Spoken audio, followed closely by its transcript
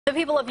The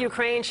people of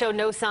Ukraine show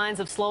no signs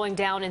of slowing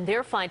down in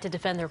their fight to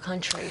defend their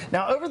country.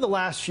 Now, over the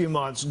last few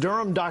months,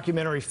 Durham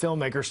documentary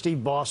filmmaker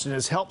Steve Boston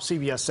has helped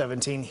CBS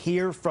 17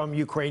 hear from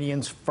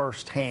Ukrainians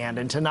firsthand.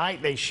 And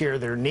tonight they share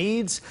their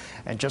needs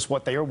and just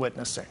what they are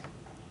witnessing.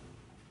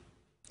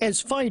 As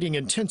fighting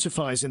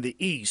intensifies in the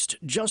east,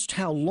 just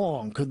how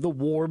long could the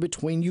war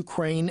between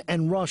Ukraine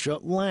and Russia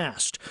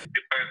last? It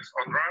depends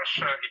on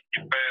Russia, it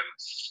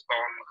depends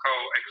on how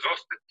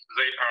exhausted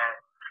they are,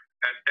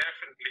 and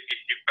definitely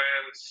it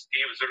depends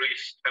if there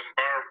is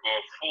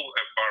full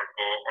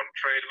embargo on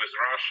trade with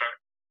Russia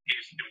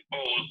is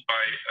imposed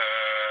by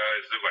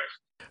the West.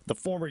 The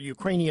former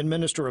Ukrainian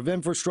Minister of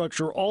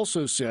Infrastructure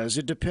also says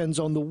it depends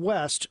on the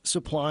West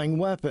supplying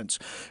weapons.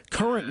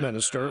 Current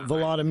Minister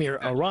Volodymyr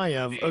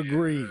Arayev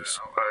agrees.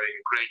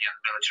 Ukrainian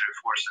military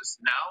forces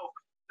now,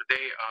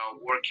 they are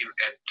working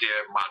at the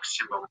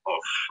maximum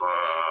of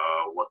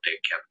what they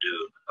can do,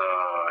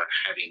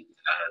 having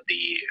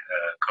the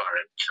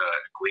current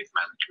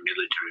equipment,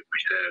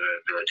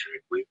 military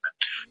equipment.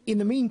 In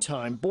the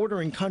meantime,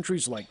 bordering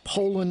countries like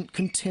Poland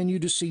continue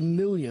to see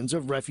millions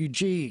of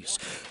refugees.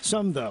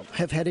 Some, though,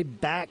 have headed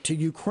back to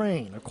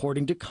Ukraine,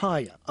 according to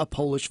Kaya, a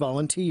Polish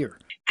volunteer.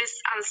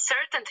 This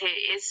uncertainty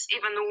is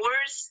even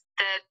worse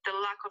than the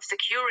lack of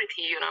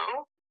security,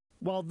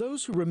 While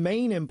those who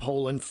remain in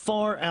Poland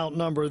far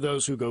outnumber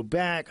those who go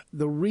back,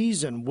 the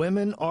reason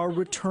women are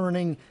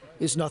returning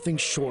is nothing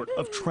short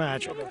of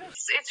tragic.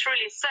 It's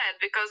really sad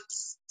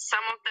because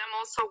some of them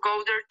also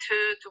go there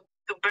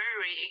to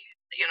bury,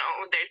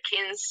 their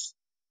kids,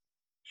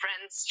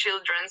 friends,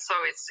 children, so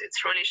it's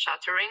really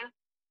shattering.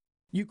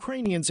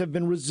 Ukrainians have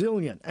been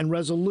resilient and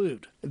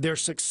resolute. Their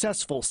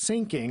successful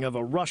sinking of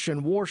a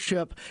Russian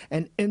warship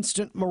an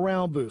instant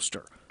morale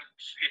booster.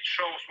 It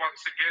shows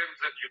once again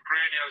that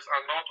Ukrainians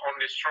are not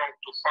only strong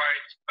to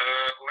fight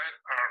land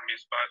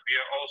armies, but we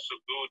are also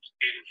good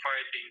in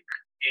fighting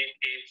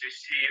in the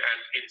sea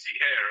and in the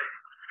air.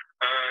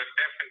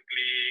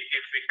 Definitely,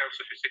 if we have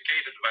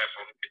sophisticated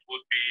weapons, it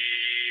would be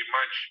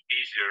much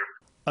easier.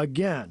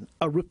 Again,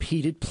 a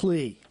repeated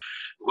plea.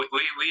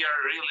 We are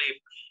really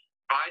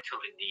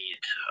vitally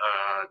need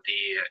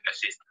the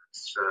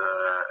assistance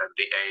and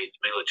the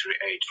military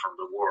aid from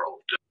the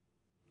world.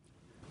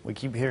 We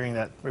keep hearing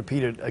that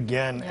repeated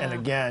again and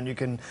again. You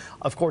can,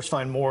 of course,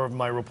 find more of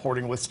my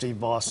reporting with Steve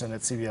Boston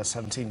at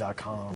CBS17.com.